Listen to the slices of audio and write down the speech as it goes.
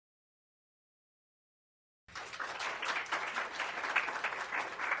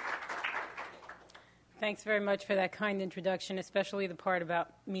Thanks very much for that kind introduction, especially the part about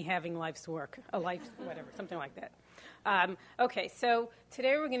me having life's work, a life, whatever, something like that. Okay, so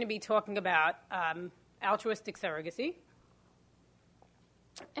today we're going to be talking about altruistic surrogacy.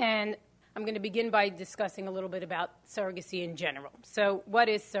 And I'm going to begin by discussing a little bit about surrogacy in general. So what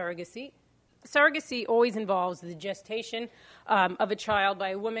is surrogacy? Surrogacy always involves the gestation of a child by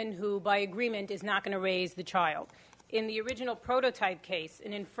a woman who, by agreement, is not going to raise the child. In the original prototype case,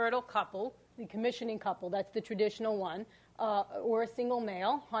 an infertile couple, the commissioning couple, that's the traditional one, or a single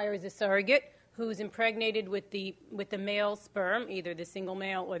male hires a surrogate who's impregnated with the male sperm, either the single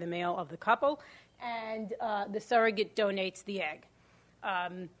male or the male of the couple, and the surrogate donates the egg.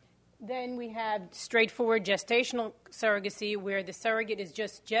 Then we have straightforward gestational surrogacy, where the surrogate is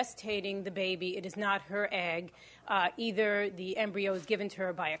just gestating the baby. It is not her egg. Either the embryo is given to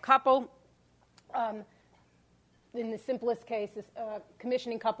her by a couple. In the simplest case, a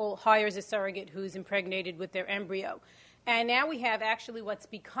commissioning couple hires a surrogate who's impregnated with their embryo. And now we have actually what's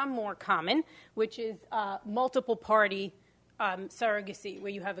become more common, which is multiple party surrogacy,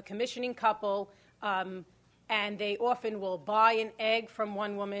 where you have a commissioning couple, and they often will buy an egg from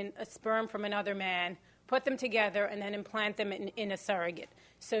one woman, a sperm from another man, put them together, and then implant them in a surrogate.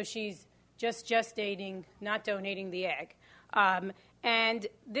 So she's just gestating, not donating the egg. And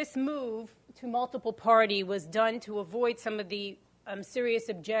this move to multiple party was done to avoid some of the serious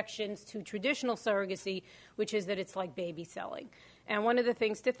objections to traditional surrogacy, which is that it's like baby selling. And one of the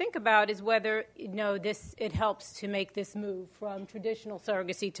things to think about is whether it helps to make this move from traditional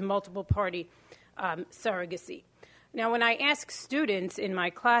surrogacy to multiple party surrogacy. Now, when I ask students in my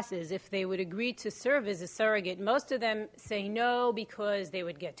classes if they would agree to serve as a surrogate, most of them say no because they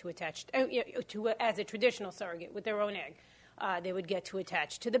would get too attached as a traditional surrogate with their own egg. They would get too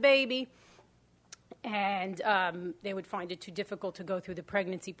attached to the baby, and they would find it too difficult to go through the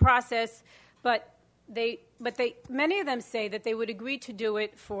pregnancy process. But many of them say that they would agree to do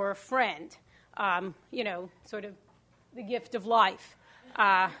it for a friend, sort of the gift of life.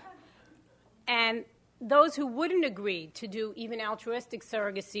 And those who wouldn't agree to do even altruistic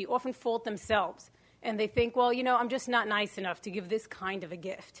surrogacy often fault themselves. And they think, well, I'm just not nice enough to give this kind of a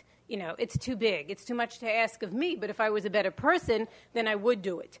gift. It's too big. It's too much to ask of me. But if I was a better person, then I would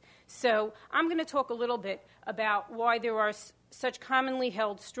do it. So I'm going to talk a little bit about why there are such commonly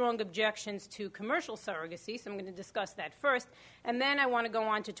held strong objections to commercial surrogacy. So I'm going to discuss that first. And then I want to go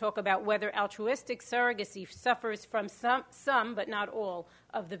on to talk about whether altruistic surrogacy suffers from some, but not all,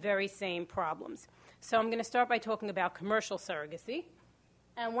 of the very same problems. So I'm going to start by talking about commercial surrogacy.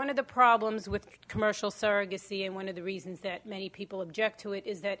 And one of the problems with commercial surrogacy, and one of the reasons that many people object to it,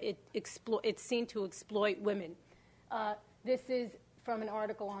 is that it's seen to exploit women. This is from an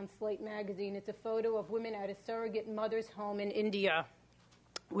article on Slate magazine. It's a photo of women at a surrogate mother's home in India,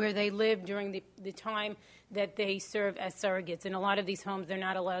 where they live during the time that they serve as surrogates. In a lot of these homes, they're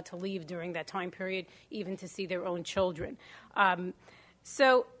not allowed to leave during that time period, even to see their own children.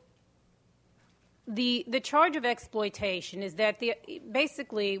 So the charge of exploitation is that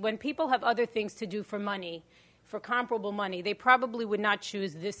basically when people have other things to do for money, for comparable money, they probably would not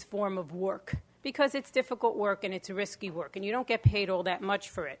choose this form of work because it's difficult work and it's risky work, and you don't get paid all that much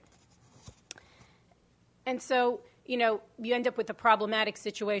for it. And so, you end up with a problematic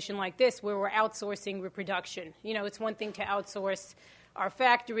situation like this where we're outsourcing reproduction. It's one thing to outsource our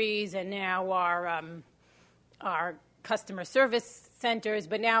factories and now our customer service centers,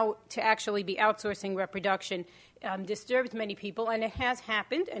 but now to actually be outsourcing reproduction disturbs many people, and it has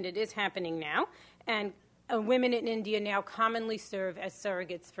happened, and it is happening now. And women in India now commonly serve as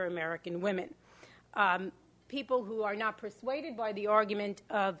surrogates for American women. People who are not persuaded by the argument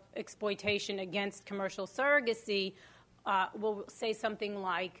of exploitation against commercial surrogacy will say something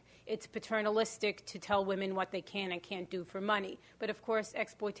like, it's paternalistic to tell women what they can and can't do for money. But of course,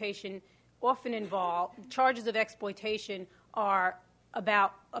 exploitation often charges of exploitation are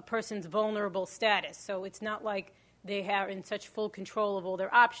about a person's vulnerable status. So it's not like they are in such full control of all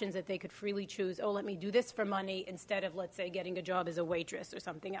their options that they could freely choose, let me do this for money instead of, let's say, getting a job as a waitress or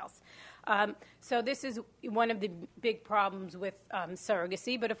something else. So this is one of the big problems with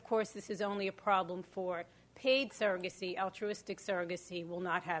surrogacy, but of course this is only a problem for paid surrogacy. Altruistic surrogacy will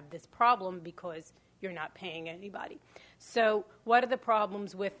not have this problem because you're not paying anybody. So what are the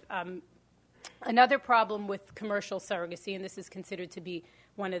problems with another problem with commercial surrogacy, and this is considered to be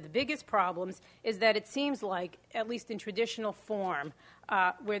one of the biggest problems, is that it seems like, at least in traditional form,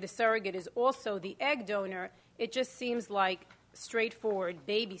 where the surrogate is also the egg donor, it just seems like straightforward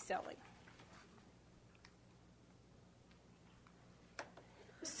baby selling.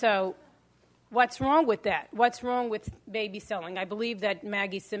 So what's wrong with that? What's wrong with baby selling? I believe that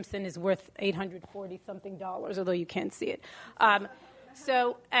Maggie Simpson is worth $840-something, although you can't see it.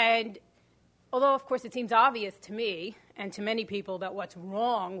 And although, of course, it seems obvious to me and to many people about what's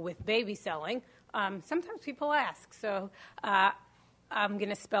wrong with baby selling, sometimes people ask. So I'm going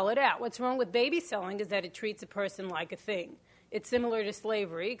to spell it out. What's wrong with baby selling is that it treats a person like a thing. It's similar to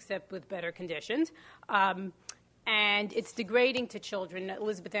slavery, except with better conditions. And it's degrading to children.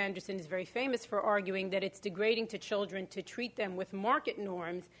 Elizabeth Anderson is very famous for arguing that it's degrading to children to treat them with market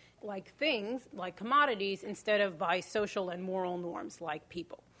norms like things, like commodities, instead of by social and moral norms like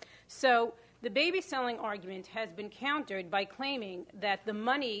people. So the baby selling argument has been countered by claiming that the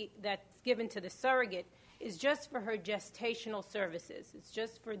money that's given to the surrogate is just for her gestational services. It's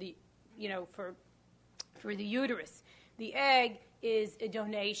just for the, for the uterus. The egg is a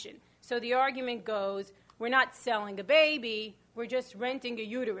donation. So the argument goes, we're not selling a baby, we're just renting a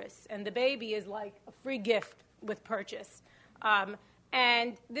uterus, and the baby is like a free gift with purchase.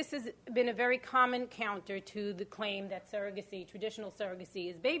 And this has been a very common counter to the claim that surrogacy, traditional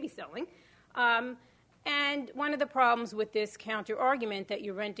surrogacy, is baby selling. And one of the problems with this counter argument that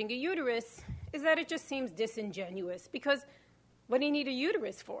you're renting a uterus is that it just seems disingenuous, because what do you need a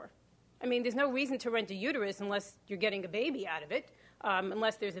uterus for? I mean, there's no reason to rent a uterus unless you're getting a baby out of it,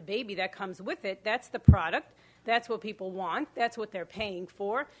 unless there's a baby that comes with it. That's the product. That's what people want. That's what they're paying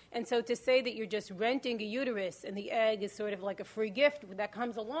for. And so to say that you're just renting a uterus and the egg is sort of like a free gift that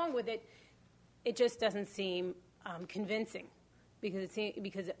comes along with it, it just doesn't seem convincing, because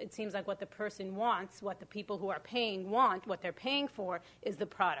it seems like what the person wants, what the people who are paying want, what they're paying for is the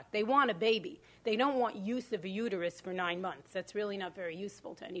product. They want a baby. They don't want use of a uterus for 9 months. That's really not very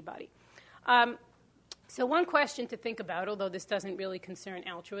useful to anybody. So one question to think about, although this doesn't really concern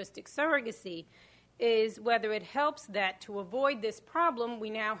altruistic surrogacy, is whether it helps that to avoid this problem, we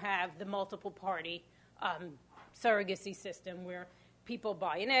now have the multiple party surrogacy system where people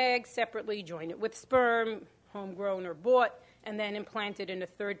buy an egg separately, join it with sperm, homegrown or bought, and then implanted in a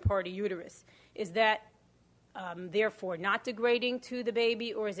third-party uterus. Is that therefore not degrading to the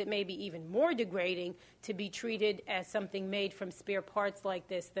baby, or is it maybe even more degrading to be treated as something made from spare parts like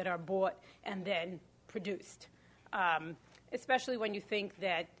this that are bought and then produced? Especially when you think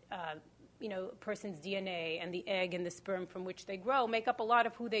that a person's DNA and the egg and the sperm from which they grow make up a lot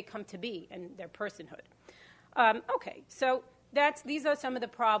of who they come to be and their personhood. So these are some of the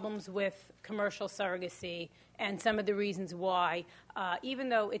problems with commercial surrogacy and some of the reasons why, even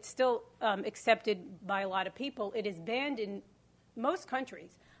though it's still accepted by a lot of people, it is banned in most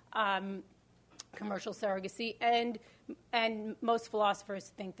countries, commercial surrogacy, and most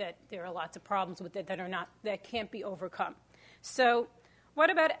philosophers think that there are lots of problems with it that can't be overcome. So what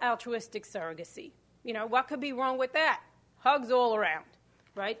about altruistic surrogacy? What could be wrong with that? Hugs all around,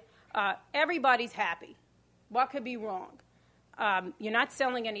 right? Everybody's happy. What could be wrong? You're not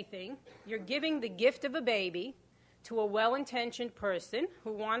selling anything. You're giving the gift of a baby to a well-intentioned person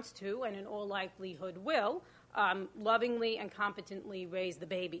who wants to, and in all likelihood will, lovingly and competently raise the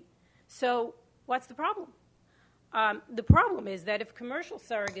baby. So what's the problem? The problem is that if commercial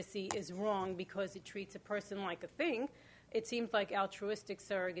surrogacy is wrong because it treats a person like a thing, it seems like altruistic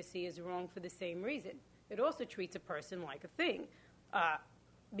surrogacy is wrong for the same reason. It also treats a person like a thing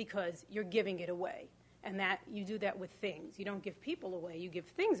because you're giving it away. And that you do that with things. You don't give people away, you give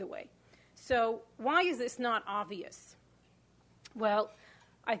things away. So why is this not obvious? Well,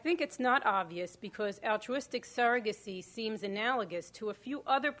 I think it's not obvious because altruistic surrogacy seems analogous to a few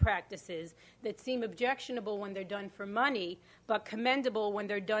other practices that seem objectionable when they're done for money, but commendable when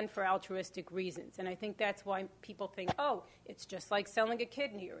they're done for altruistic reasons. And I think that's why people think, oh, it's just like selling a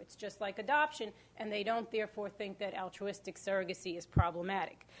kidney or it's just like adoption, and they don't therefore think that altruistic surrogacy is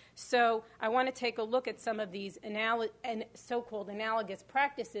problematic. So I want to take a look at some of these so-called analogous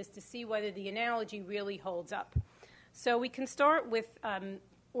practices to see whether the analogy really holds up. So we can start with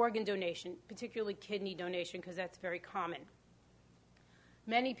organ donation, particularly kidney donation, because that's very common.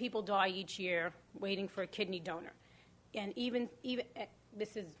 Many people die each year waiting for a kidney donor. And even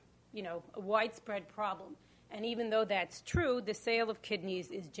this is, a widespread problem. And even though that's true, the sale of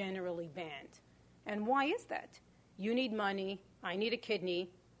kidneys is generally banned. And why is that? You need money, I need a kidney,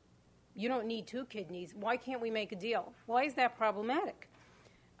 you don't need 2 kidneys. Why can't we make a deal? Why is that problematic?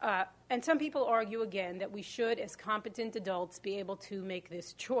 And some people argue, again, that we should, as competent adults, be able to make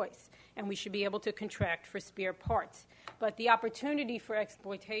this choice, and we should be able to contract for spare parts. But the opportunity for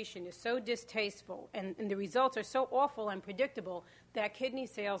exploitation is so distasteful, and the results are so awful and predictable, that kidney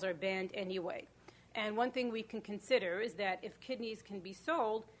sales are banned anyway. And one thing we can consider is that if kidneys can be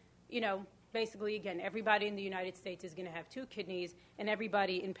sold, basically, again, everybody in the United States is going to have 2 kidneys, and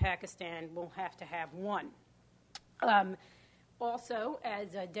everybody in Pakistan will have to have 1. Also, as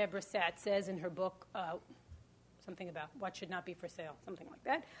Deborah Satt says in her book, something about what should not be for sale, something like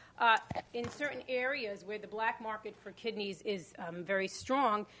that. In certain areas where the black market for kidneys is very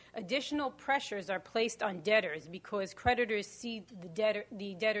strong, additional pressures are placed on debtors because creditors see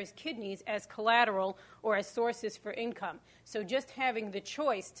the debtor's kidneys as collateral or as sources for income. So just having the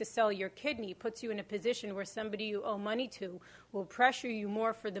choice to sell your kidney puts you in a position where somebody you owe money to will pressure you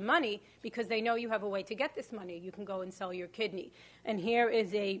more for the money because they know you have a way to get this money. You can go and sell your kidney. And here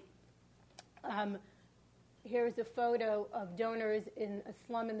is a photo of donors in a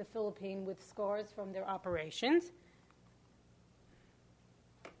slum in the Philippines with scars from their operations.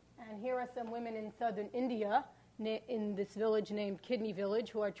 And here are some women in southern India, in this village named Kidney Village,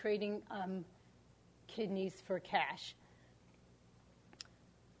 who are trading kidneys for cash.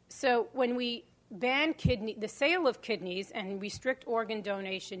 So when we ban the sale of kidneys and restrict organ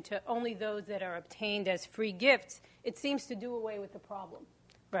donation to only those that are obtained as free gifts, it seems to do away with the problem.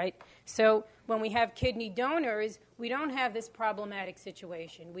 Right? So when we have kidney donors, we don't have this problematic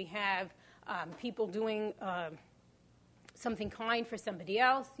situation. We have people doing something kind for somebody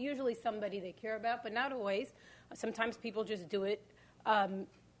else, usually somebody they care about, but not always. Sometimes people just do it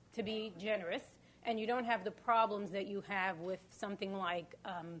to be generous, and you don't have the problems that you have with something like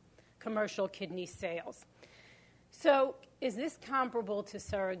commercial kidney sales. So is this comparable to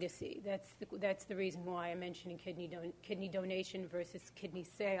surrogacy? That's the reason why I'm mentioning kidney donation versus kidney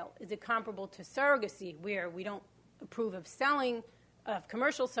sale. Is it comparable to surrogacy, where we don't approve of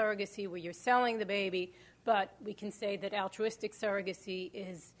commercial surrogacy, where you're selling the baby, but we can say that altruistic surrogacy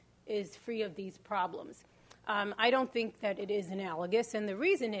is free of these problems? I don't think that it is analogous, and the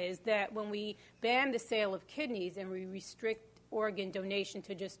reason is that when we ban the sale of kidneys and we restrict organ donation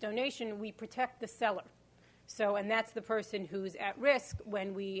to just donation, we protect the seller. So, and that's the person who's at risk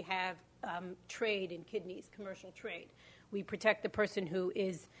when we have trade in kidneys, commercial trade. We protect the person who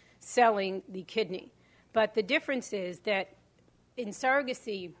is selling the kidney. But the difference is that in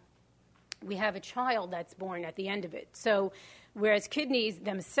surrogacy, we have a child that's born at the end of it. So whereas kidneys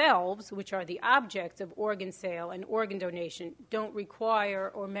themselves, which are the objects of organ sale and organ donation, don't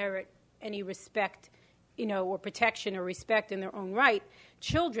require or merit any respect, or protection or respect in their own right,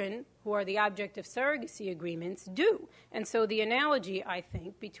 children, who are the object of surrogacy agreements, do. And so the analogy, I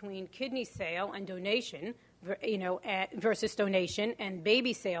think, between kidney sale and donation, versus donation, and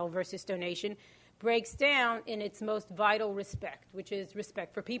baby sale versus donation, breaks down in its most vital respect, which is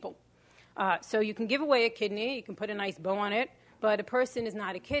respect for people. So you can give away a kidney, you can put a nice bow on it, but a person is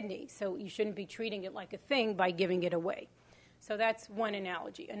not a kidney, so you shouldn't be treating it like a thing by giving it away. So that's one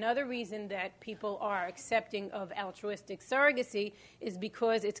analogy. Another reason that people are accepting of altruistic surrogacy is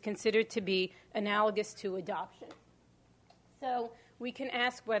because it's considered to be analogous to adoption. So we can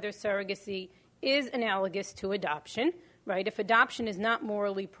ask whether surrogacy is analogous to adoption, right? If adoption is not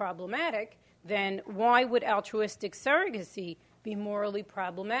morally problematic, then why would altruistic surrogacy be morally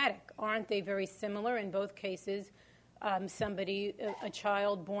problematic? Aren't they very similar? In both cases, a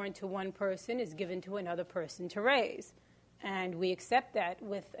child born to one person is given to another person to raise. And we accept that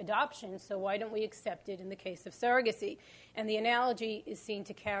with adoption, so why don't we accept it in the case of surrogacy? And the analogy is seen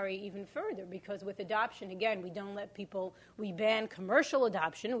to carry even further, because with adoption, again, we ban commercial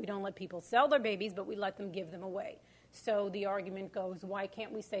adoption, we don't let people sell their babies, but we let them give them away. So the argument goes, why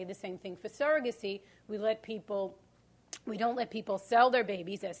can't we say the same thing for surrogacy? We don't let people sell their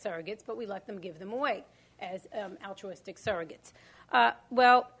babies as surrogates, but we let them give them away as altruistic surrogates.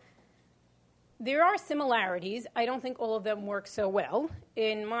 There are similarities. I don't think all of them work so well.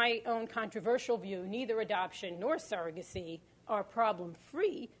 In my own controversial view, neither adoption nor surrogacy are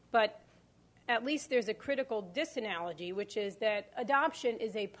problem-free, but at least there's a critical disanalogy, which is that adoption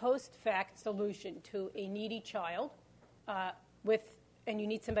is a post-fact solution to a needy child, and you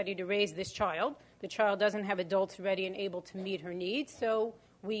need somebody to raise this child. The child doesn't have adults ready and able to meet her needs, so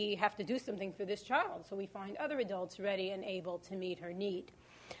we have to do something for this child. So we find other adults ready and able to meet her need.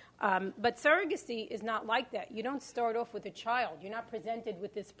 But surrogacy is not like that. You don't start off with a child. You're not presented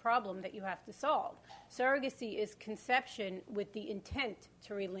with this problem that you have to solve. Surrogacy is conception with the intent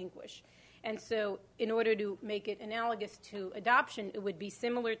to relinquish. And so in order to make it analogous to adoption, it would be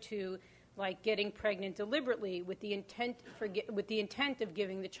similar to like getting pregnant deliberately with the intent of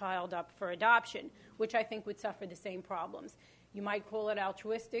giving the child up for adoption, which I think would suffer the same problems. You might call it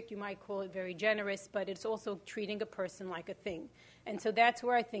altruistic, you might call it very generous, but it's also treating a person like a thing. And so that's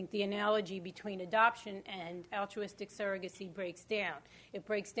where I think the analogy between adoption and altruistic surrogacy breaks down. It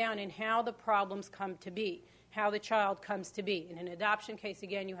breaks down in how the problems come to be. how the child comes to be. In an adoption case,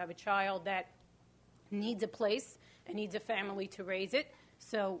 again, you have a child that needs a place and needs a family to raise it,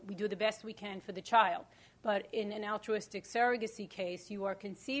 so we do the best we can for the child. But in an altruistic surrogacy case, you are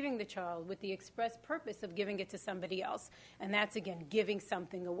conceiving the child with the express purpose of giving it to somebody else. And that's, again, giving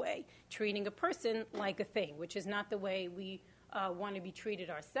something away, treating a person like a thing, which is not the way we want to be treated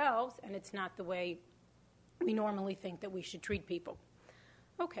ourselves, and it's not the way we normally think that we should treat people.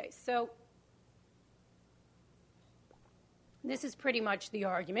 Okay, so this is pretty much the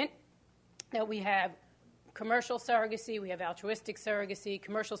argument that we have commercial surrogacy, we have altruistic surrogacy.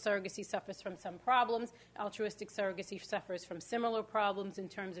 Commercial surrogacy suffers from some problems. Altruistic surrogacy suffers from similar problems in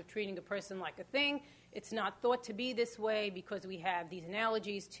terms of treating a person like a thing. It's not thought to be this way because we have these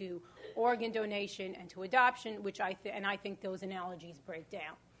analogies to organ donation and to adoption, which I think those analogies break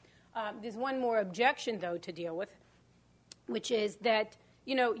down. There's one more objection, though, to deal with, which is that,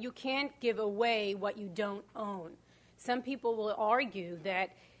 you can't give away what you don't own. Some people will argue that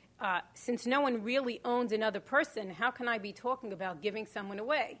since no one really owns another person, how can I be talking about giving someone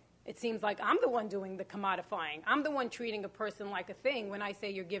away? It seems like I'm the one doing the commodifying. I'm the one treating a person like a thing when I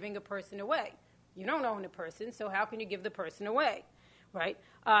say you're giving a person away. You don't own a person, so how can you give the person away, right?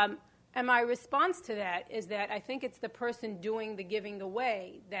 And my response to that is that I think it's the person doing the giving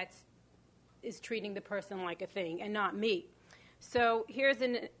away that is treating the person like a thing and not me. So here's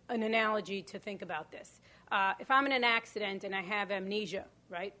an analogy to think about this. If I'm in an accident and I have amnesia,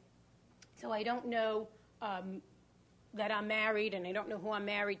 right? So I don't know that I'm married, and I don't know who I'm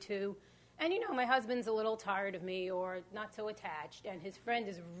married to. And, my husband's a little tired of me or not so attached, and his friend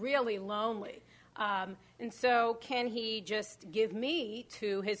is really lonely. And so can he just give me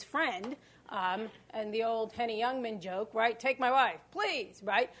to his friend? And the old Henny Youngman joke, right? Take my wife, please,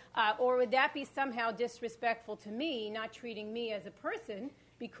 right? Or would that be somehow disrespectful to me, not treating me as a person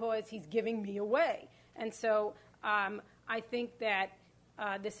because he's giving me away? And so I think that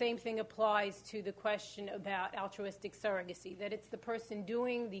the same thing applies to the question about altruistic surrogacy, that it's the person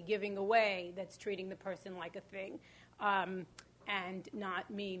doing the giving away that's treating the person like a thing, and not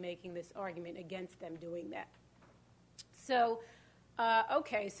me making this argument against them doing that. So,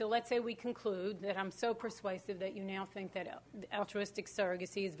 okay, so let's say we conclude that I'm so persuasive that you now think that altruistic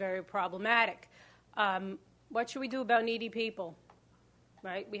surrogacy is very problematic. What should we do about needy people?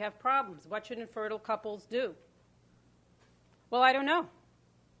 Right? We have problems. What should infertile couples do? Well, I don't know.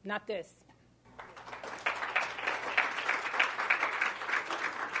 Not this.